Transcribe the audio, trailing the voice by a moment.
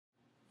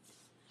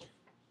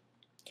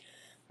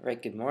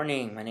Alright, good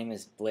morning. My name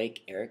is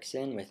Blake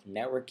Erickson with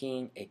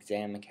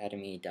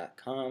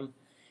networkingexamacademy.com.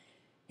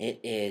 It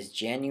is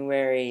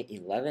January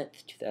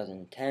 11th,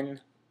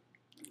 2010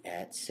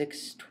 at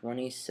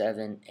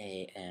 6:27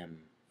 a.m.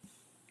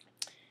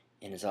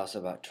 and it's also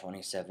about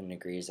 27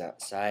 degrees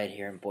outside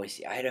here in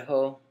Boise,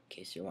 Idaho, in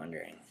case you're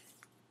wondering.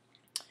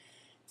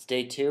 It's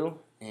day 2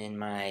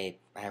 and I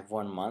have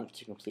 1 month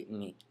to complete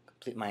my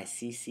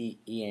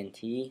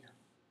CCENT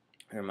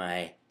or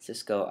my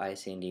Cisco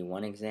ICND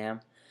 1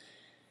 exam.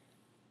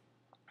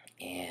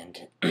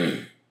 And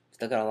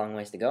still got a long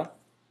ways to go,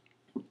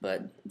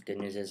 but the good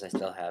news is I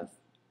still have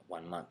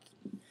 1 month.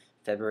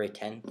 February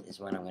 10th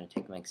is when I'm going to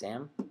take my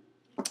exam,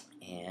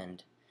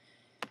 and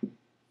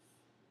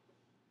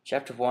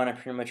chapter 1 I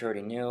pretty much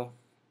already knew,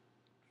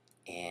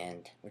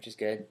 and which is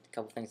good. A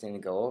couple things I need to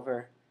go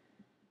over,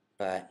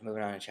 but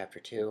moving on to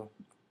chapter 2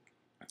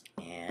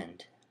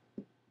 and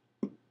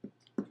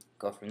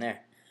go from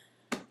there.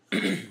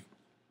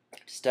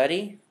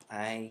 Study,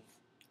 I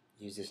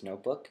use this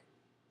notebook.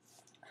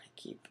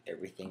 Keep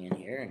everything in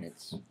here, and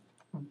it's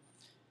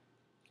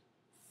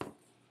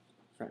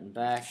front and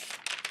back.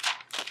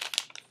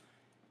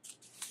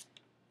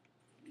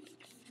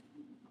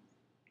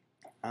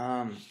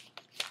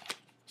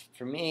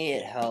 For me,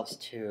 it helps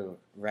to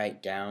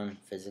write down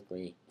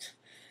physically.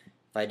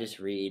 If I just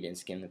read and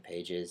skim the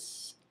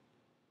pages,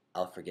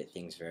 I'll forget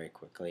things very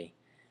quickly.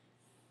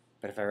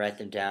 But if I write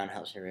them down, it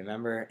helps me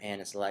remember,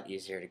 and it's a lot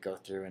easier to go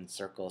through and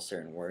circle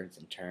certain words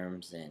and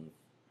terms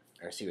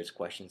or see which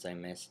questions I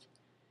missed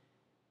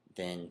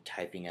than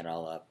typing it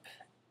all up,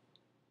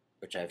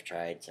 which I've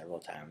tried several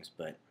times,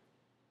 but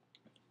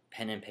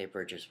pen and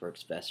paper just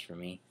works best for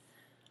me.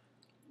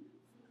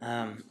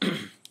 Another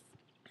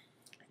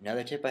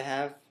tip I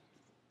have,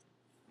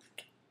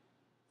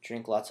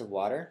 drink lots of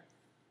water.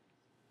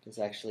 This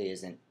actually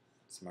isn't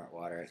smart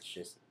water, it's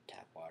just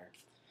tap water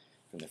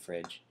from the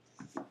fridge.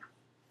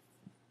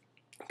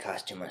 It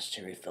costs too much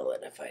to refill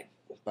it if I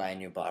buy a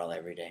new bottle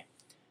every day.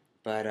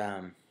 But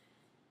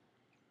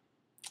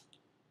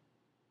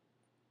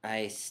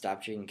I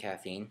stopped drinking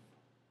caffeine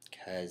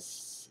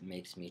because it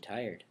makes me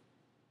tired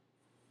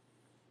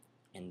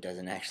and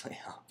doesn't actually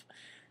help.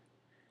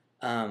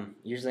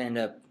 Usually I end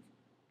up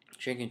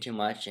drinking too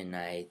much and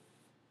I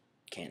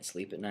can't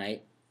sleep at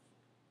night,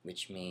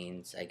 which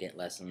means I get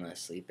less and less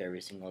sleep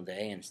every single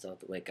day and still have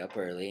to wake up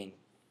early and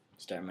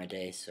start my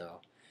day. So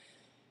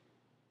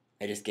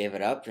I just gave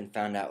it up and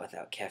found out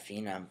without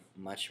caffeine I'm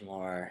much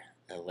more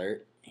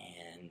alert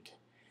and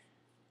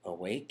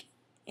awake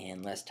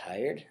and less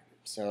tired.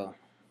 So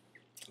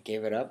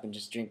gave it up and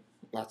just drink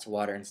lots of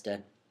water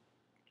instead.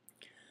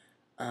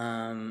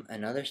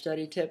 Another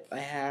study tip I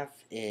have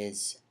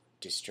is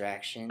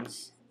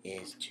distractions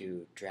is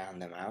to drown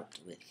them out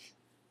with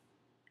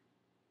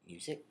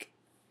music.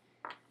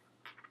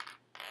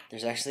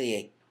 There's actually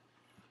a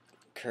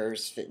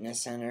Curves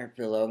Fitness Center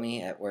below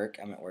me at work.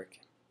 I'm at work.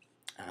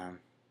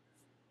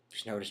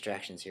 There's no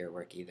distractions here at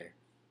work either.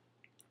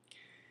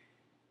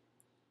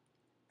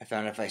 I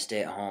found if I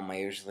stay at home I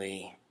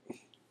usually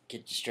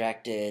get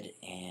distracted,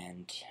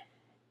 and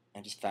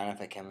I just found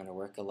if I come into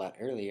work a lot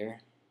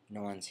earlier,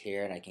 no one's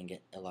here and I can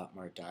get a lot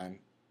more done.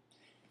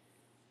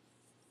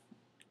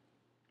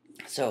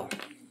 So,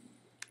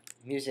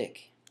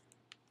 music.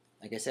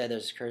 Like I said,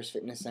 there's Curves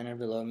Fitness Center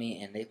below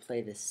me and they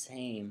play the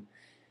same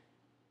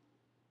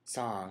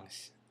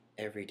songs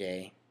every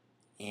day,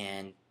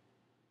 and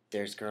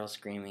there's girls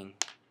screaming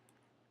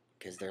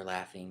because they're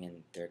laughing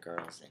and they're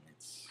girls, and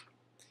it's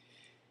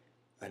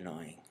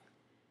annoying.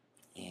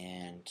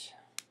 And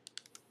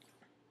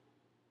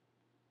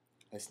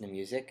listen to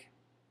music.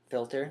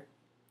 Filter.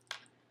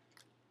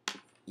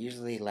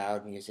 Usually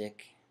loud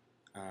music.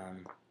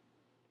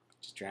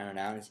 Just drown it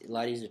out. It's a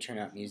lot easier to turn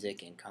out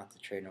music and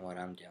concentrate on what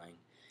I'm doing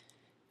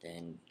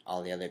than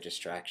all the other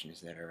distractions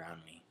that are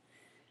around me.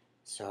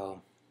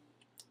 So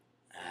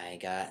I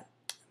got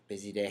a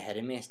busy day ahead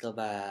of me. I still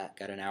got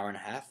an hour and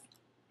a half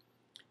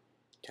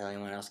till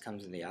anyone else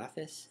comes in the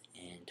office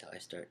and until I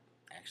start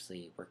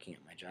actually working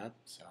at my job.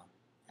 So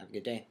have a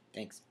good day.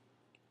 Thanks.